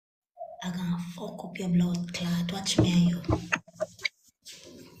I'm gonna fuck up your blood clot. Watch me and you.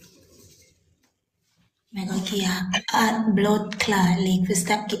 I'm gonna give you a blood clot like we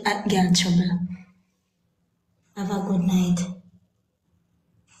stop get at girl trouble. Have a good night.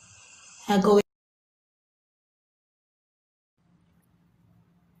 I go.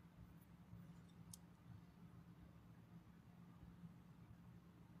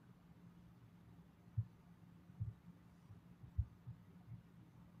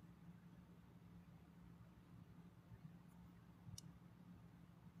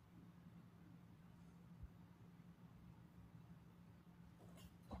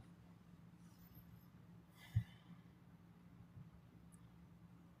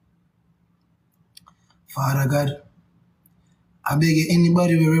 Father God, I beg you,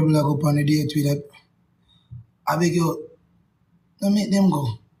 anybody who rebel go up on the date with that, I beg you, don't make them go.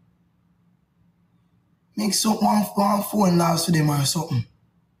 Make one phone last to them or something.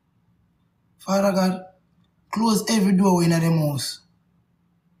 Father God, close every door in them house.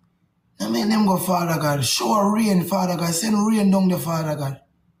 Don't make them go, Father God. Show rain, Father God. Send rain down the Father God.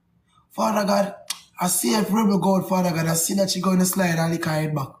 Father God, I see a rebel God, Father God. I see that she going to slide and lick her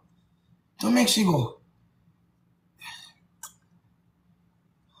head back. Don't make she go.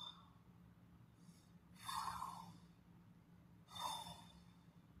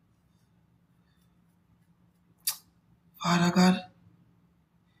 Father God,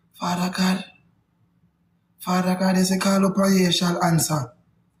 Father God, Father God, they say call upon you shall answer.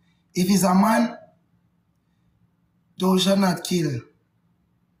 If he's a man, thou shalt not kill.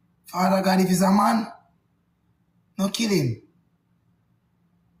 Father God, if he's a man, no kill him.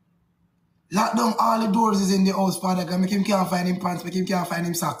 Lock down all the doors is in the house, Father God. Make him can't find him pants, make him can't find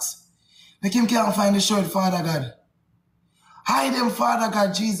him socks. Make him can't find the shirt, Father God. Hide him, Father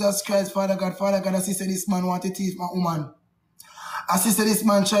God, Jesus Christ, Father God. Father God, I see this man want to teach my woman. I see this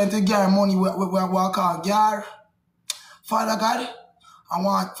man trying to get money we walk out. Gar. Father God, I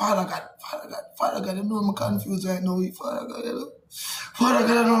want, Father God, Father God, I know I'm confused right now, Father God, Father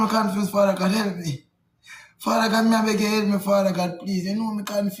God, I know I'm confused, Father God, help me. Father God, me I beg you help me, Father God, please. You know me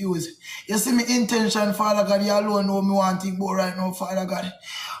confused. You see me intention, Father God, you alone know me want to go right now, Father God.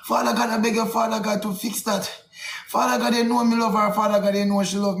 Father God, I beg you, Father God, to fix that. Father God, you know me love her, Father God, you know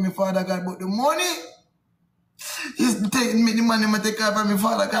she love me, Father God, but the money is taking me, the money I take care of me,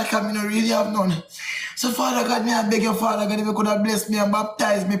 Father God, because me not really have none. So Father God, me I beg you, Father God, if you could have blessed me and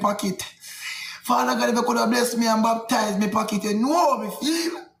baptized me pocket. Father God, if you could have blessed me and baptized me pocket, you know how me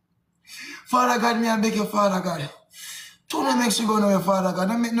feel. Father God, me I beg you, Father God. Don't make she go nowhere, Father God.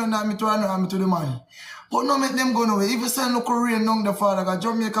 Don't make none of me to run army to the man. But don't make them go nowhere. If you send look rain down the Father God,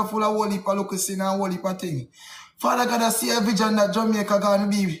 Jamaica full of whole heap of local sin and whole heap of thing. Father God, I see a vision that Jamaica gonna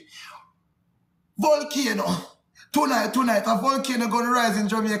be volcano. Tonight, a volcano gonna rise in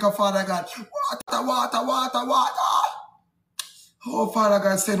Jamaica, Father God. Water. Oh, Father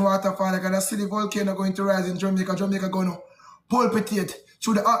God, send water, Father God. I see the volcano going to rise in Jamaica. Jamaica gonna palpitate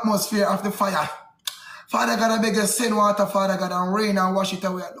through the atmosphere of the fire. Father God, I beg you, send water, Father God, and rain and wash it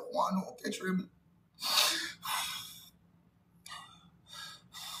away. I don't want no catch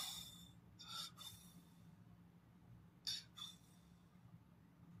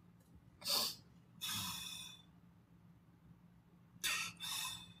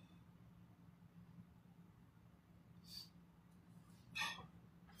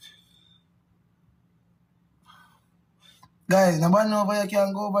Guys, nobody know where you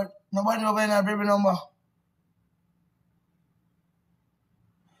can go, but nobody know where you have baby number.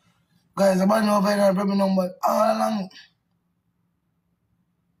 Guys, nobody know where you have baby number all along.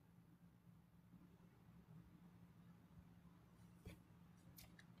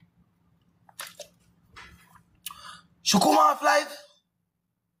 She come off live.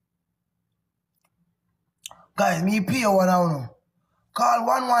 Guys, me pay you one now. Call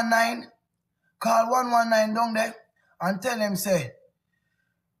 119. Call 119 down there and tell them say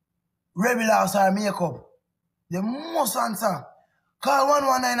Rebel House or makeup. They must answer. Call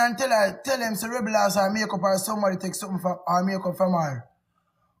 119 and tell them say Rebel House or makeup or somebody take something from our makeup from her.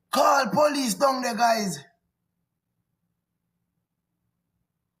 Call police down there, guys.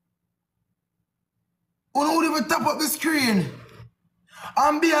 Who would even tap up the screen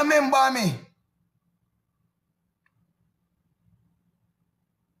and be a member of me?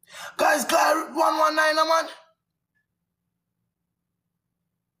 Guys, call 119, man.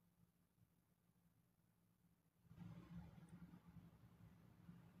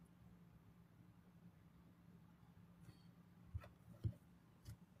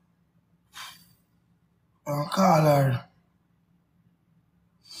 Call her.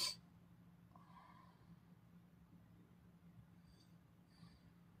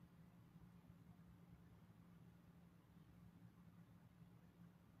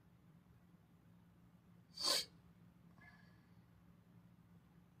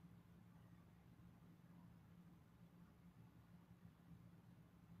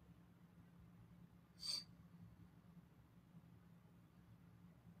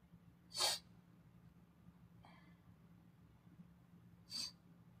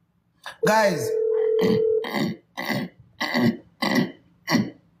 Guys.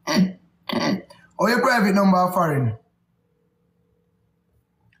 Or your private number of foreign?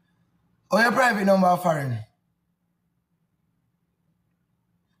 Or your private number of foreign?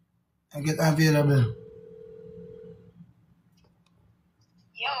 I get available.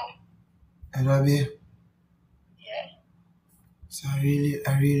 Yo. Hello, babe. Yeah. So I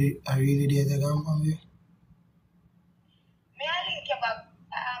really did take come from you. May I link you back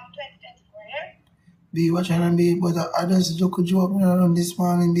 2024, yeah? Be watching and be, but I just joke around this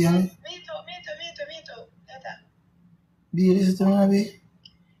morning, be. Me too. Later. Be listen to me, be.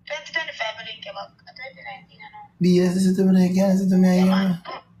 2025, I link you back. 2019, I know. Be listen to me, can't listen to me Yeah, again. man.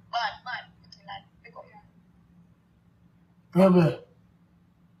 Bad. Pick up your...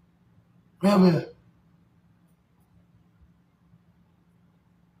 Rebel.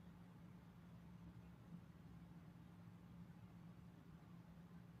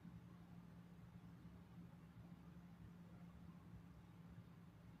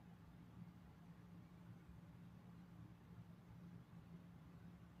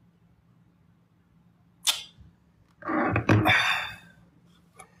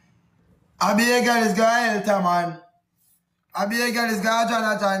 I be a girl is got Elta, man. I be a girl is got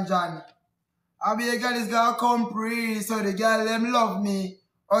Jonathan John. I be a girl is got Compre, so the girl them love me.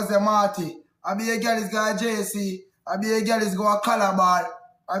 Ose Marty. I be a girl is got JC. I be a girl is got Calabar.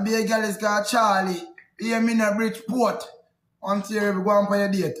 I be a girl is got Charlie. Here me in a Bridgeport. Until we go on for your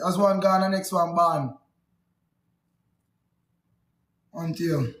date. As one gone and next one born.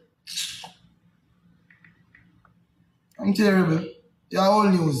 Until. I'm terrible. You're all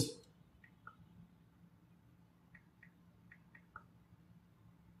news.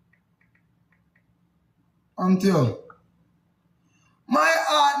 Until my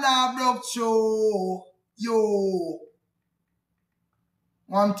heart now broke show. Yo.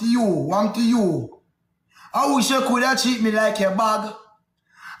 Want to you. I wish you could have treat me like a bag.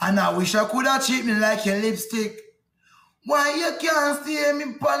 And I wish I could have treat me like a lipstick. Why you can't stay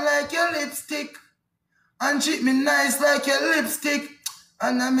me pan like a lipstick? And treat me nice like a lipstick.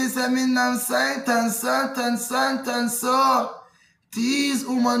 And I miss me now sight and so. These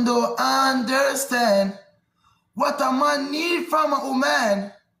women don't understand what a man need from a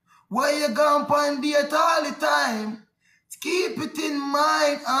woman. Why you gone on date all the time? Keep it in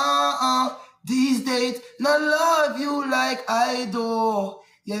mind, these days, not love you like I do.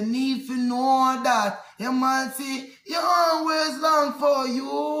 You need to know that. Your man say, you always long for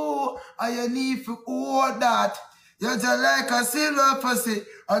you. And you need to hold that. You're just like a silver pussy.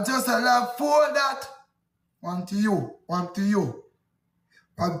 I just a love for that. Want to you.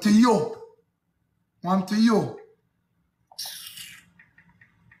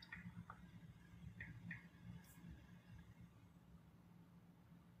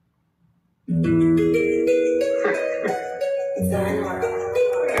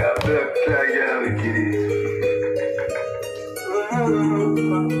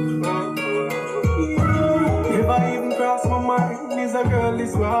 If I even cross my mind, is a girl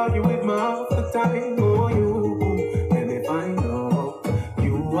is who argue with me half the time. Oh, you, let me find out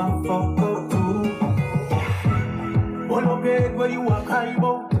you are fucked up too. All of it where you are cry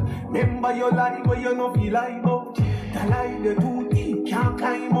about. Remember your life where you no feel like about. The lie the too deep can't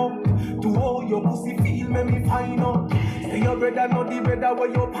climb up. To how your pussy feel, make me find out. Say your brother not the brother where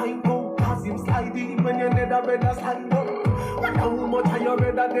you pint out. Cause him sliding when you never brother slide up. Wonder how much of your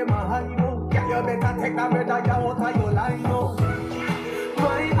brother them a hide out. Yeah, you better take that brother you out of your line out.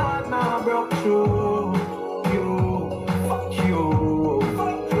 My heart now broke through you. Fuck you.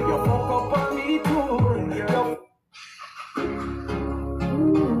 You fuck up on me too.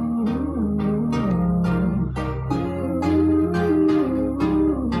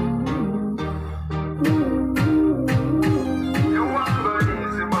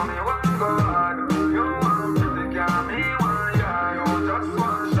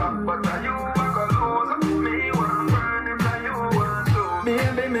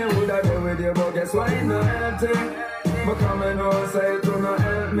 Guess why not healthy? But come and no say to not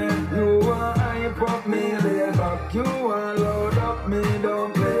help me. You want hype up me, lay back. You want load up me,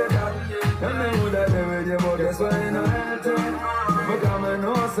 don't play that. And me woulda do with you, but guess why not healthy? But come and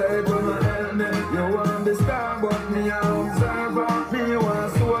no say to not help me. You want the star, but me a observer. Me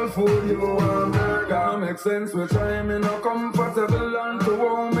want soul food, you want burger. Make sense, we try me no comfortable. And to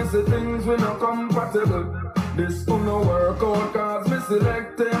home, me see things we no compatible. This do no work out, cause me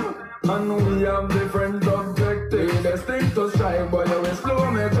selecting. And we have different objectives. Destined to strive, but you will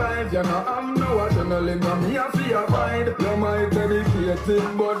slow me drive. You know I'm no adrenaline, no me a fear abide. You might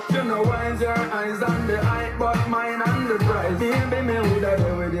dedicated, but you know wise. Your eyes on the eye, but mine on the prize. Baby, me woulda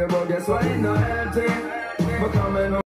do with you, but guess so it not healthy. But coming